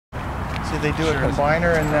See, they do a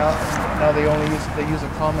combiner, and now they use a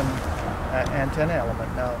common antenna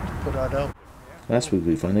element now to put that out. Last week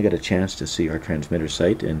we finally got a chance to see our transmitter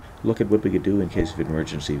site and look at what we could do in case of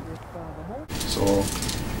emergency. So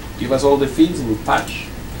give us all the feeds, we'll patch,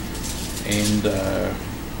 and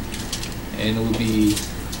it will be,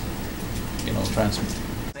 transmit.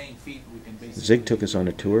 Zig took us on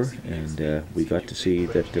a tour, and we got to see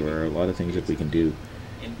that there are a lot of things that we can do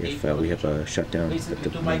if we have a shutdown. Basically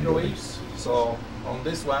 2 microwaves. So on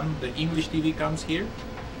this one, the English TV comes here,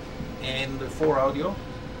 and the 4 audio,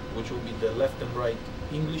 which will be the left and right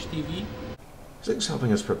English TV. Zig's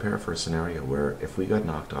helping us prepare for a scenario where if we got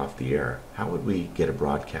knocked off the air, how would we get a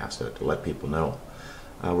broadcast out to let people know?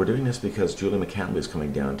 We're doing this because Julie McCanley is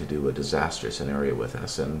coming down to do a disaster scenario with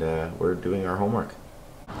us, and we're doing our homework.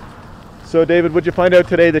 So David, what'd you find out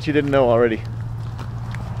today that you didn't know already?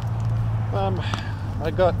 I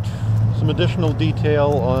got some additional detail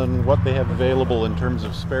on what they have available in terms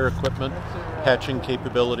of spare equipment, patching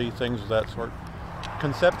capability, things of that sort.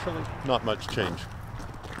 Conceptually, not much change.